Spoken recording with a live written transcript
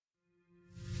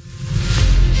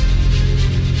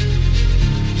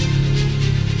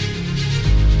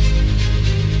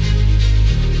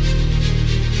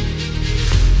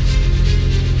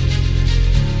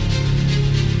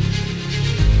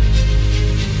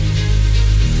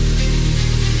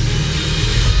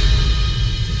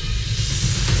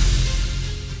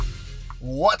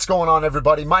What's going on,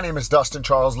 everybody? My name is Dustin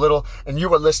Charles Little, and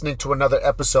you are listening to another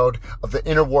episode of the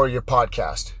Inner Warrior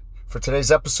podcast. For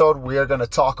today's episode, we are going to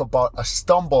talk about a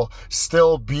stumble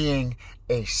still being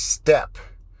a step.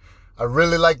 I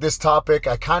really like this topic.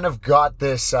 I kind of got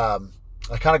this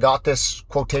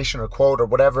quotation or quote or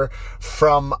whatever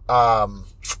from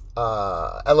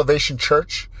Elevation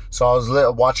Church. So I was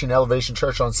watching Elevation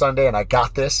Church on Sunday, and I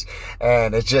got this,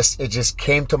 and it just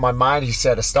came to my mind. He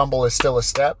said, "A stumble is still a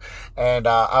step," and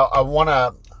I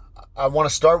wanna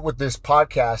start with this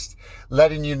podcast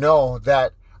letting you know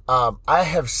that I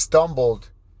have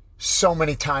stumbled so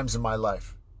many times in my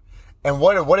life. And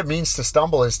what it means to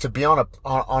stumble is to be on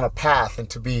a path and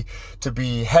to be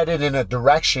headed in a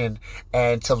direction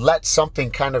and to let something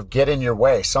kind of get in your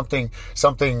way. Something,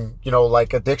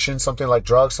 like addiction, something like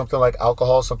drugs, something like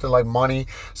alcohol, something like money,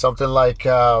 something like,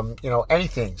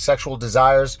 anything, sexual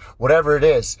desires, whatever it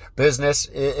is, business.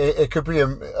 It could be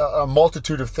a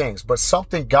multitude of things, but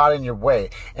something got in your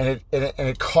way and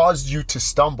it caused you to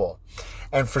stumble.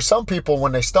 And for some people,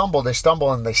 when they stumble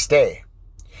and they stay.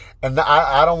 And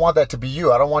I don't want that to be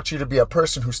you. I don't want you to be a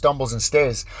person who stumbles and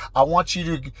stays. I want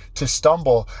you to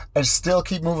stumble and still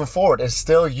keep moving forward and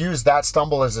still use that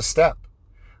stumble as a step.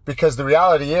 Because the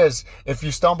reality is, if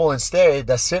you stumble and stay,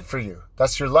 that's it for you.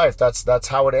 That's your life. That's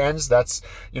how it ends. That's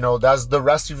the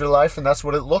rest of your life, and that's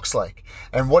what it looks like.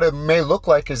 And what it may look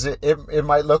like is it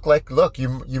might look like, look,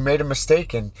 you made a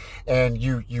mistake and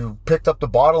you picked up the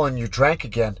bottle and you drank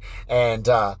again. And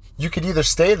you could either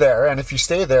stay there, and if you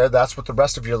stay there, that's what the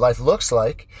rest of your life looks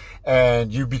like.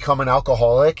 And you become an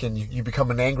alcoholic and you become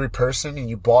an angry person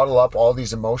and you bottle up all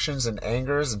these emotions and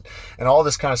angers and all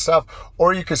this kind of stuff.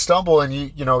 Or you could stumble and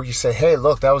you say, hey,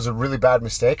 look, that was a really bad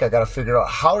mistake. I got to figure out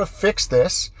how to fix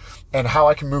this and how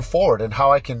I can move forward and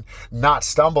how I can not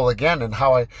stumble again and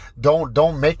how I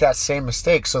don't make that same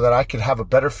mistake so that I can have a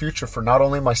better future for not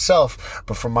only myself,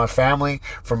 but for my family,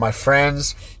 for my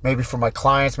friends, maybe for my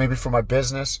clients, maybe for my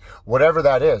business, whatever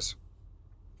that is.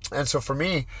 And so for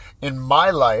me, in my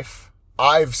life,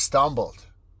 I've stumbled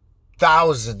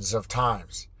thousands of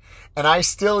times. And I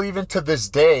still, even to this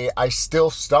day, I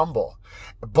still stumble.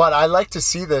 But I like to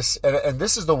see this, and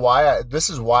this is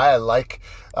why I like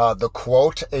the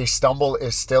quote, "A stumble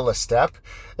is still a step,"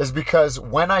 is because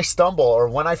when I stumble or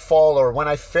when I fall or when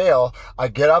I fail, I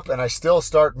get up and I still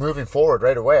start moving forward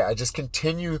right away. I just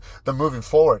continue the moving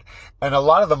forward. And a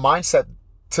lot of the mindset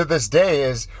to this day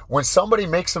is when somebody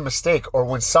makes a mistake or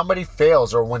when somebody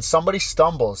fails or when somebody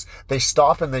stumbles, they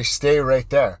stop and they stay right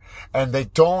there. And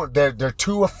they're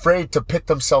too afraid to pick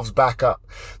themselves back up.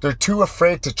 They're too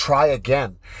afraid to try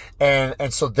again.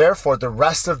 And so therefore the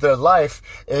rest of their life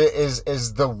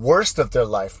is the worst of their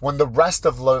life, when the rest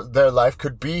of their life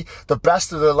could be the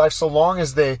best of their life so long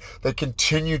as they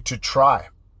continue to try.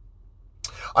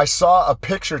 I saw a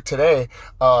picture today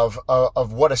of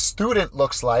what a student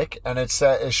looks like, and it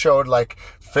showed like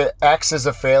X is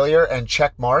a failure and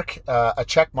check mark. A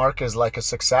check mark is like a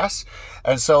success,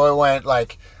 and so it went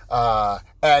like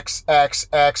X X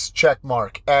X check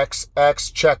mark, X X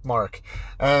check mark,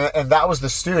 and that was the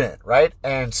student, right?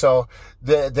 And so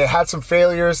they had some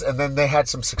failures and then they had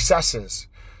some successes.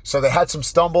 So they had some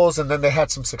stumbles and then they had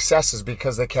some successes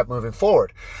because they kept moving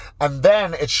forward. And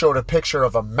then it showed a picture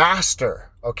of a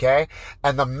master, okay?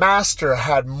 And the master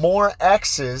had more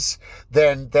X's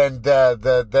than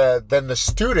the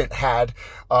student had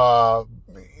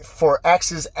for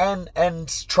X's and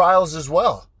trials as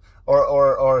well,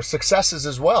 or successes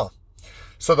as well.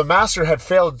 So the master had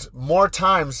failed more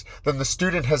times than the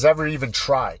student has ever even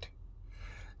tried.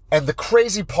 And the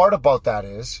crazy part about that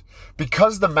is,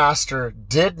 because the master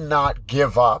did not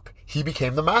give up, he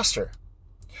became the master.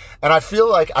 And I feel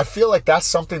like that's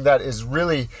something that is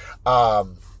really,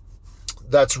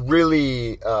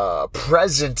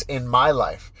 present in my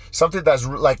life. Something that's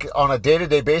like on a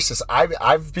day-to-day basis.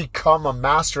 I've become a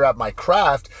master at my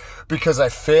craft because I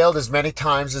failed as many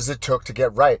times as it took to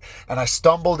get right. And I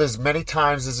stumbled as many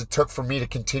times as it took for me to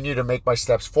continue to make my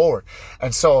steps forward.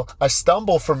 And so a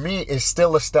stumble for me is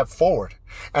still a step forward.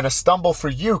 And a stumble for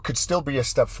you could still be a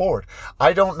step forward.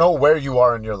 I don't know where you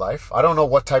are in your life. I don't know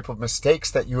what type of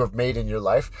mistakes that you have made in your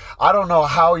life. I don't know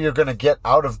how you're going to get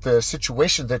out of the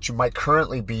situation that you might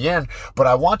currently be in. But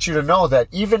I want you to know that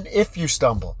even if you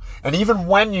stumble, and even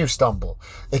when you stumble,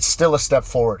 it's still a step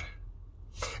forward.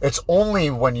 It's only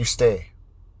when you stay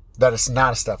that it's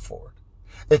not a step forward.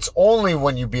 It's only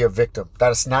when you be a victim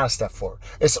that it's not a step forward.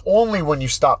 It's only when you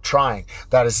stop trying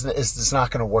that it's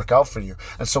not going to work out for you.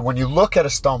 And so when you look at a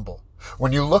stumble,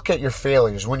 when you look at your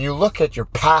failures, when you look at your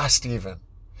past even,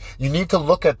 you need to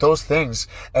look at those things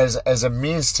as a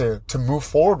means to move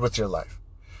forward with your life.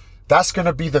 That's going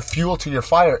to be the fuel to your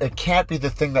fire. It can't be the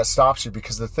thing that stops you,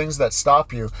 because the things that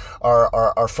stop you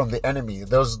are from the enemy.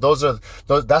 That's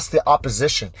the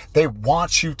opposition. They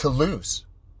want you to lose.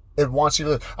 It wants you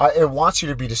to it wants you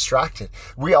to be distracted.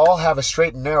 We all have a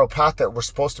straight and narrow path that we're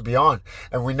supposed to be on.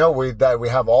 And we know that we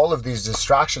have all of these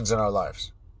distractions in our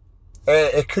lives.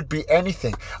 It could be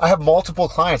anything. I have multiple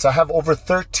clients. I have over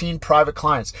 13 private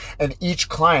clients, and each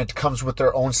client comes with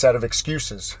their own set of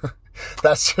excuses.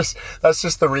 That's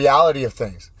just the reality of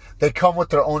things. They come with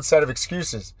their own set of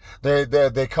excuses.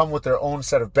 They come with their own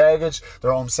set of baggage,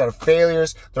 their own set of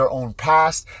failures, their own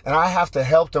past. And I have to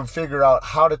help them figure out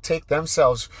how to take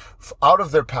themselves out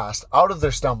of their past, out of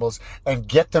their stumbles, and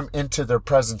get them into their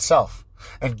present self,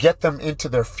 and get them into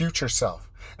their future self.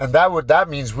 And that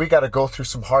means we got to go through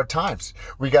some hard times.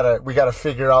 We got to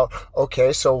figure out,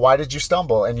 okay, so why did you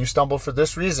stumble? And you stumbled for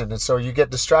this reason. And so you get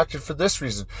distracted for this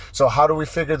reason. So how do we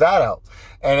figure that out?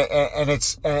 And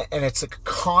it's a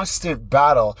constant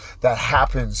battle that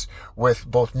happens with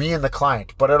both me and the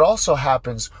client, but it also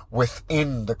happens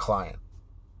within the client.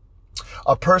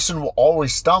 A person will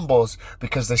always stumbles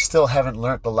because they still haven't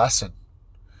learned the lesson.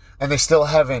 And they still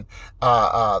haven't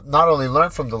not only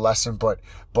learned from the lesson, but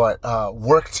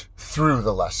worked through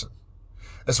the lesson.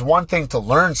 It's one thing to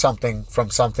learn something from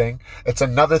something. It's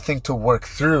another thing to work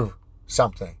through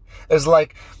something. It's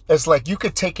like you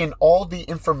could take in all the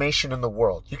information in the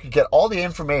world. You could get all the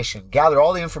information, gather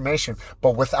all the information,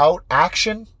 but without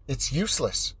action, it's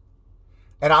useless.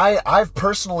 And I've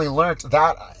personally learned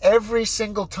that every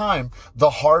single time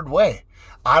the hard way.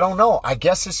 I don't know. I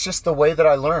guess it's just the way that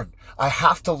I learn. I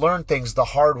have to learn things the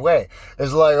hard way.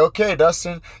 It's like, okay,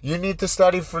 Dustin, you need to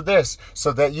study for this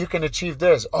so that you can achieve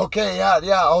this. Okay,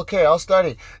 yeah, okay, I'll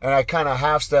study. And I kind of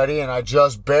half study and I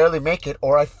just barely make it,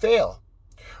 or I fail.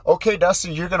 Okay,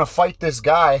 Dustin, you're going to fight this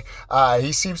guy.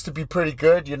 He seems to be pretty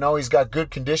good. You know, he's got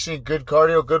good conditioning, good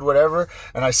cardio, good whatever.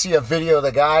 And I see a video of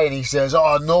the guy and he says,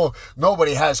 oh, no,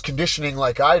 nobody has conditioning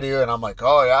like I do. And I'm like,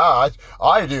 oh, yeah,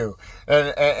 I do.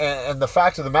 And the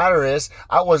fact of the matter is,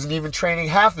 I wasn't even training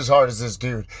half as hard as this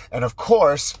dude. And of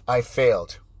course, I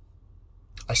failed.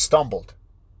 I stumbled.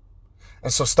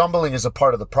 And so stumbling is a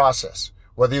part of the process.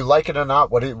 Whether you like it or not,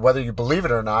 whether you believe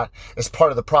it or not, it's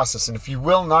part of the process. And if you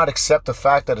will not accept the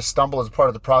fact that a stumble is part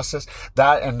of the process,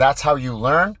 that's how you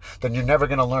learn, then you're never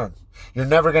going to learn. You're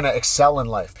never going to excel in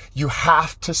life. You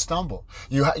have to stumble.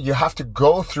 You have to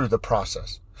go through the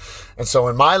process. And so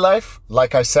in my life,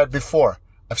 like I said before,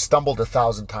 I've stumbled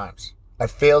 1,000 times.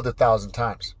 I've failed 1,000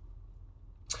 times.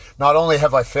 Not only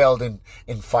have I failed in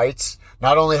fights,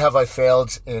 not only have I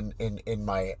failed in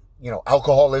my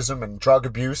alcoholism and drug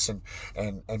abuse and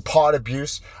pot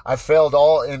abuse. I failed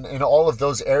in all of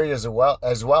those areas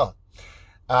as well.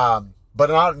 But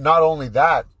not only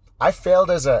that, I failed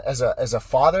as a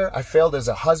father. I failed as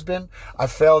a husband. I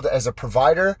failed as a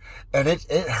provider, and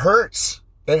it hurts.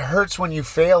 It hurts when you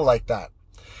fail like that.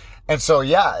 And so,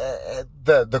 yeah,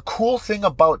 the cool thing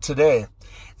about today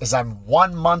is I'm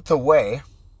 1 month away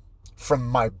from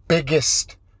my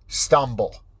biggest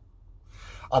stumble.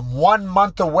 I'm 1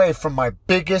 month away from my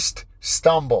biggest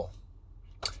stumble.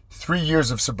 3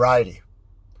 years of sobriety.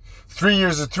 3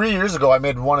 years ago, I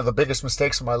made one of the biggest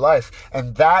mistakes of my life.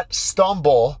 And that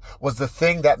stumble was the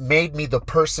thing that made me the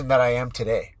person that I am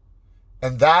today.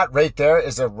 And that right there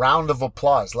is a round of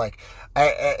applause. Like,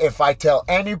 if I tell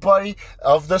anybody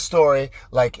of the story,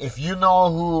 like if you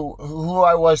know who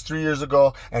I was 3 years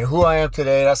ago and who I am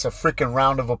today, that's a freaking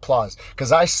round of applause.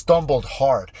 Because I stumbled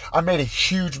hard. I made a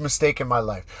huge mistake in my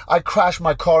life. I crashed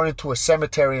my car into a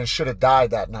cemetery and should have died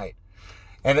that night.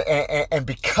 And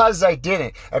because I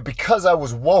didn't, and because I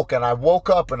was woke, and I woke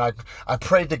up and I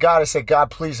prayed to God, I said,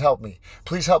 God, please help me.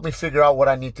 Please help me figure out what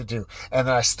I need to do. And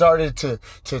then I started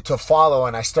to follow,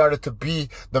 and I started to be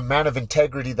the man of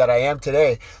integrity that I am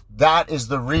today. That is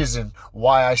the reason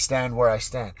why I stand where I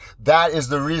stand. That is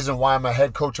the reason why I'm a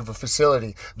head coach of a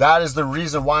facility. That is the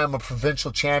reason why I'm a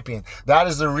provincial champion. That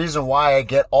is the reason why I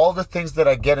get all the things that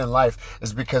I get in life,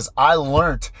 is because I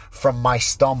learned from my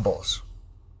stumbles.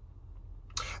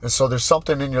 And so there's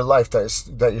something in your life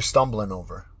that you're stumbling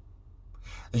over.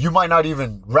 You might not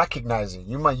even recognize it.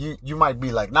 You might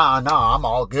be like, nah, I'm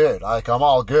all good. I'm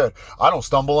all good. I don't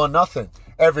stumble on nothing.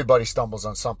 Everybody stumbles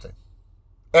on something.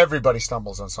 Everybody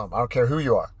stumbles on something. I don't care who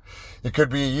you are. It could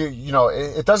be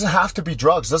it doesn't have to be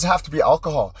drugs. It doesn't have to be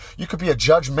alcohol. You could be a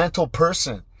judgmental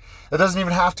person. It doesn't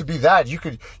even have to be that. You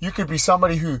could be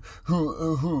somebody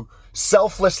who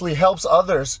selflessly helps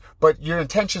others, but your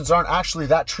intentions aren't actually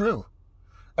that true.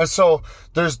 And so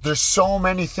there's so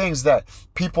many things that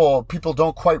people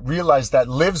don't quite realize that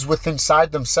lives within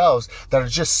inside themselves that are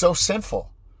just so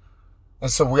sinful.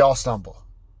 And so we all stumble.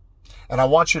 And I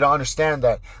want you to understand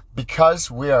that because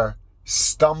we are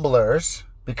stumblers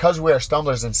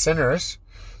and sinners,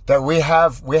 that we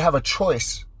have a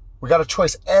choice. We got a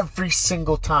choice every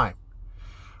single time.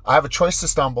 I have a choice to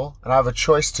stumble, and I have a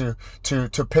choice to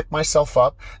pick myself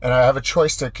up, and I have a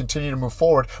choice to continue to move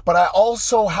forward. But I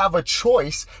also have a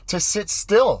choice to sit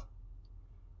still.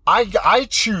 I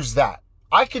choose that.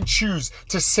 I can choose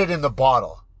to sit in the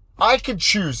bottle. I can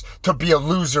choose to be a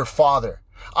loser father.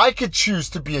 I could choose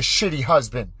to be a shitty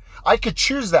husband. I could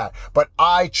choose that, but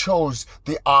I chose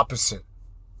the opposite.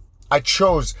 I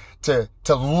chose to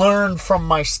learn from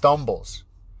my stumbles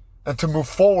and to move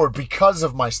forward because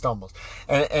of my stumbles.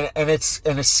 And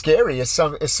it's scary. It's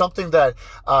something that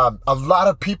a lot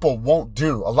of people won't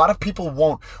do. A lot of people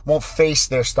won't face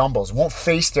their stumbles, won't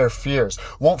face their fears,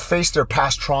 won't face their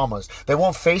past traumas. They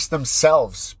won't face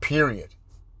themselves, period.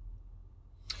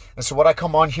 And so what I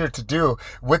come on here to do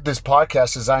with this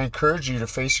podcast is I encourage you to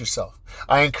face yourself.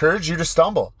 I encourage you to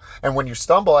stumble. And when you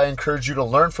stumble, I encourage you to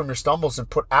learn from your stumbles and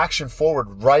put action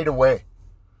forward right away.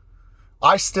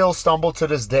 I still stumble to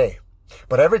this day.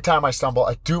 But every time I stumble,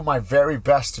 I do my very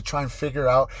best to try and figure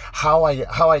out how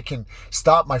I can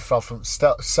stop myself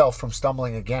from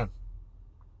stumbling again.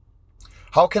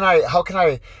 How can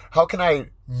I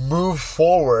move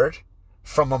forward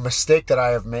from a mistake that I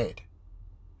have made?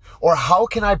 Or how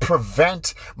can I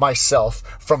prevent myself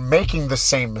from making the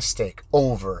same mistake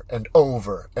over and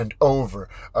over and over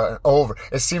and over?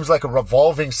 It seems like a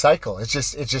revolving cycle. It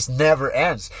just never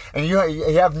ends. And you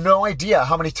have no idea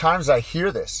how many times I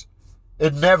hear this.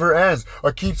 It never ends.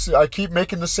 I keep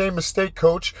making the same mistake,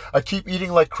 coach. I keep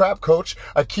eating like crap, coach.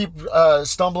 I keep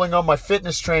stumbling on my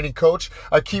fitness training, coach.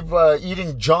 I keep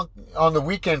eating junk on the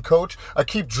weekend, coach. I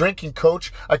keep drinking,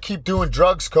 coach. I keep doing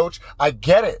drugs, coach. I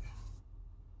get it.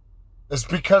 It's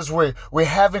because we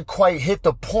haven't quite hit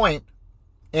the point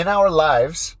in our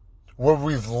lives where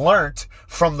we've learned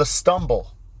from the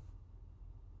stumble.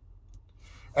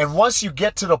 And once you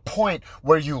get to the point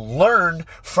where you learn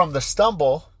from the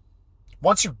stumble,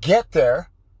 once you get there,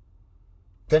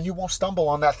 then you won't stumble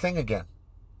on that thing again.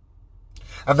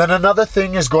 And then another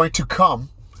thing is going to come.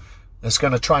 It's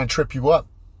going to try and trip you up.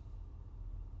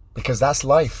 Because that's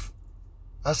life.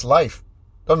 That's life.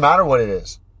 Doesn't matter what it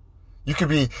is. You could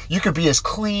be as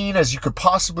clean as you could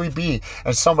possibly be,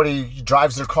 and somebody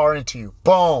drives their car into you.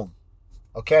 Boom.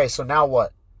 Okay, so now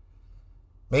what?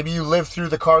 Maybe you lived through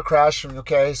the car crash.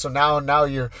 Okay, so now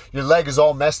your leg is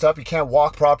all messed up. You can't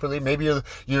walk properly. Maybe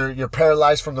you're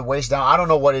paralyzed from the waist down. I don't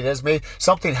know what it is. Maybe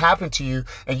something happened to you,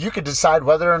 and you could decide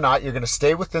whether or not you're going to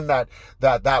stay within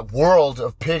that world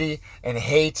of pity and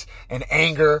hate and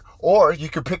anger, or you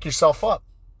could pick yourself up.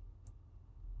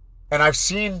 And I've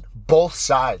seen both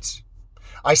sides.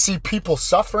 I see people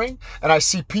suffering, and I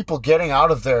see people getting out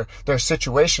of their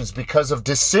situations because of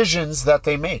decisions that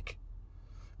they make.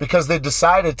 Because they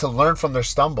decided to learn from their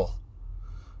stumble.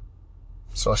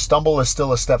 So a stumble is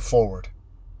still a step forward.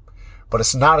 But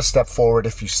it's not a step forward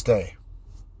if you stay.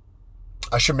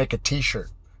 I should make a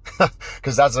t-shirt.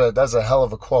 Because that's a hell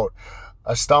of a quote.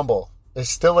 A stumble is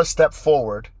still a step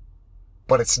forward,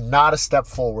 but it's not a step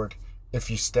forward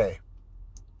if you stay.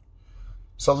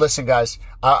 So listen, guys,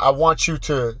 I want you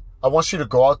to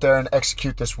go out there and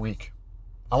execute this week.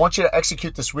 I want you to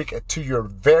execute this week to your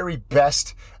very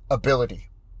best ability.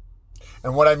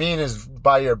 And what I mean is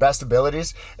by your best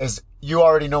abilities is you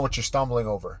already know what you're stumbling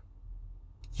over.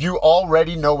 You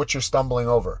already know what you're stumbling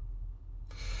over.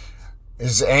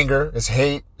 It's anger, it's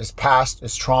hate, it's past,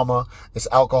 it's trauma, it's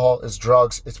alcohol, it's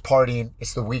drugs, it's partying,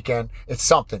 it's the weekend, it's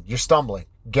something, you're stumbling.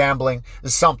 Gambling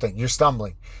is something, you're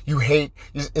stumbling. You hate,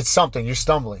 it's something, you're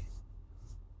stumbling.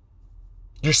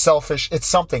 You're selfish, it's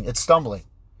something, it's stumbling.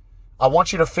 I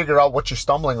want you to figure out what you're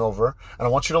stumbling over, and I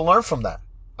want you to learn from that.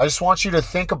 I just want you to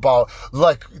think about,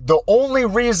 like, the only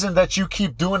reason that you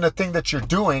keep doing the thing that you're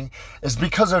doing is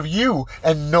because of you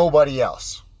and nobody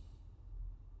else.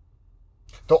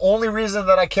 The only reason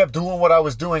that I kept doing what I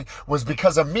was doing was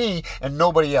because of me and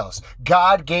nobody else.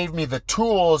 God gave me the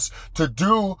tools to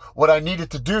do what I needed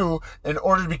to do in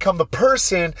order to become the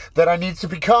person that I needed to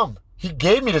become. He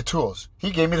gave me the tools. He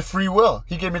gave me the free will.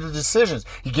 He gave me the decisions.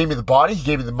 He gave me the body. He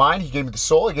gave me the mind. He gave me the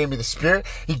soul. He gave me the spirit.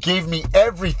 He gave me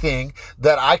everything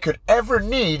that I could ever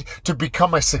need to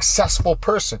become a successful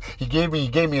person. He gave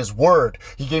me his word.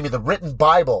 He gave me the written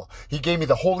Bible. He gave me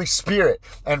the Holy Spirit.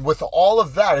 And with all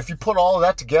of that, if you put all of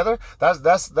that together,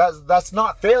 that's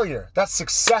not failure. That's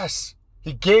success.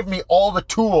 He gave me all the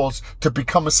tools to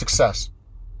become a success.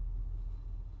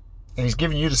 And he's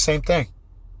giving you the same thing.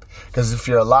 Because if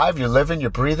you're alive, you're living, you're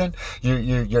breathing,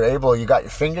 you're able, you got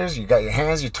your fingers, you got your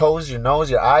hands, your toes, your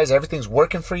nose, your eyes, everything's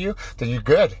working for you, then you're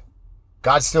good.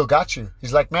 God still got you.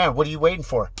 He's like, man, what are you waiting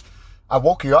for? I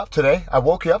woke you up today.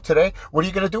 What are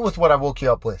you going to do with what I woke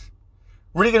you up with?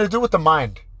 What are you going to do with the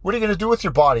mind? What are you going to do with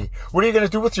your body? What are you going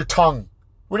to do with your tongue?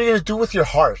 What are you going to do with your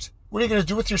heart? What are you going to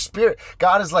do with your spirit?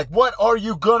 God is like, what are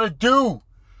you going to do?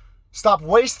 Stop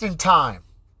wasting time.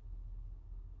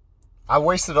 I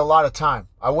wasted a lot of time.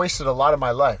 I wasted a lot of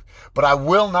my life, but I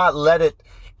will not let it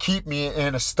keep me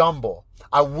in a stumble.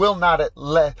 I will not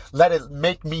let it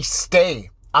make me stay.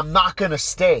 I'm not going to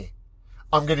stay.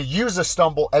 I'm going to use a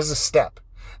stumble as a step.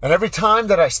 And every time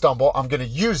that I stumble, I'm going to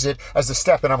use it as a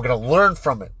step and I'm going to learn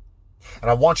from it. And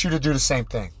I want you to do the same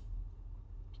thing.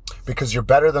 Because you're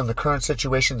better than the current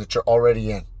situation that you're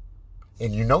already in.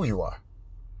 And you know you are.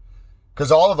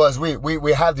 Because all of us,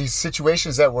 we have these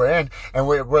situations that we're in and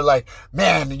we're like,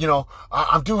 man,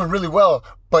 I'm doing really well.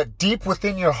 But deep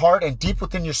within your heart and deep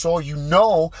within your soul, you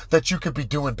know that you could be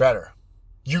doing better.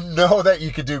 You know that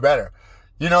you could do better.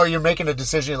 You're making a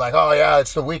decision, you're like, oh yeah,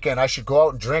 it's the weekend. I should go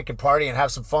out and drink and party and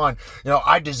have some fun.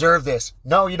 I deserve this.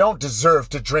 No, you don't deserve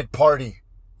to drink, party.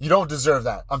 You don't deserve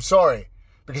that. I'm sorry.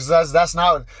 Because that's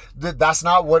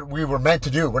not what we were meant to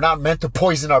do. We're not meant to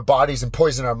poison our bodies and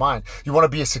poison our mind. You want to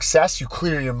be a success, you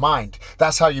clear your mind.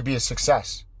 That's how you be a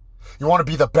success. You want to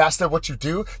be the best at what you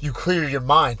do, you clear your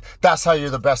mind. That's how you're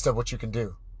the best at what you can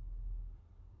do.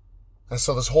 And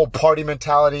so this whole party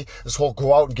mentality, this whole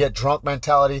go out and get drunk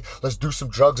mentality, let's do some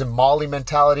drugs and Molly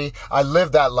mentality, I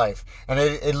live that life. And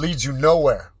it leads you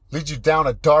nowhere. It leads you down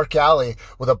a dark alley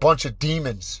with a bunch of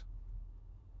demons.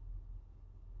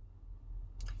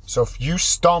 So if you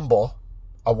stumble,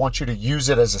 I want you to use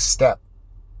it as a step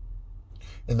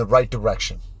in the right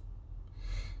direction.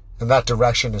 And that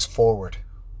direction is forward.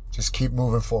 Just keep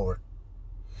moving forward.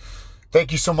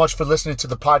 Thank you so much for listening to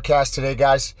the podcast today,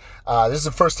 guys. This is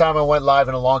the first time I went live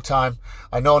in a long time.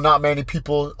 I know not many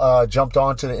people jumped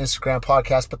on to the Instagram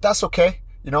podcast, but that's okay.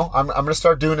 I'm going to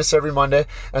start doing this every Monday.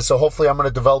 And so hopefully I'm going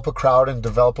to develop a crowd and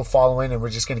develop a following. And we're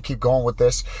just going to keep going with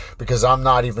this because I'm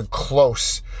not even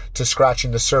close to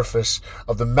scratching the surface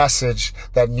of the message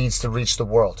that needs to reach the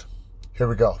world. Here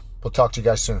we go. We'll talk to you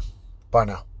guys soon. Bye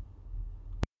now.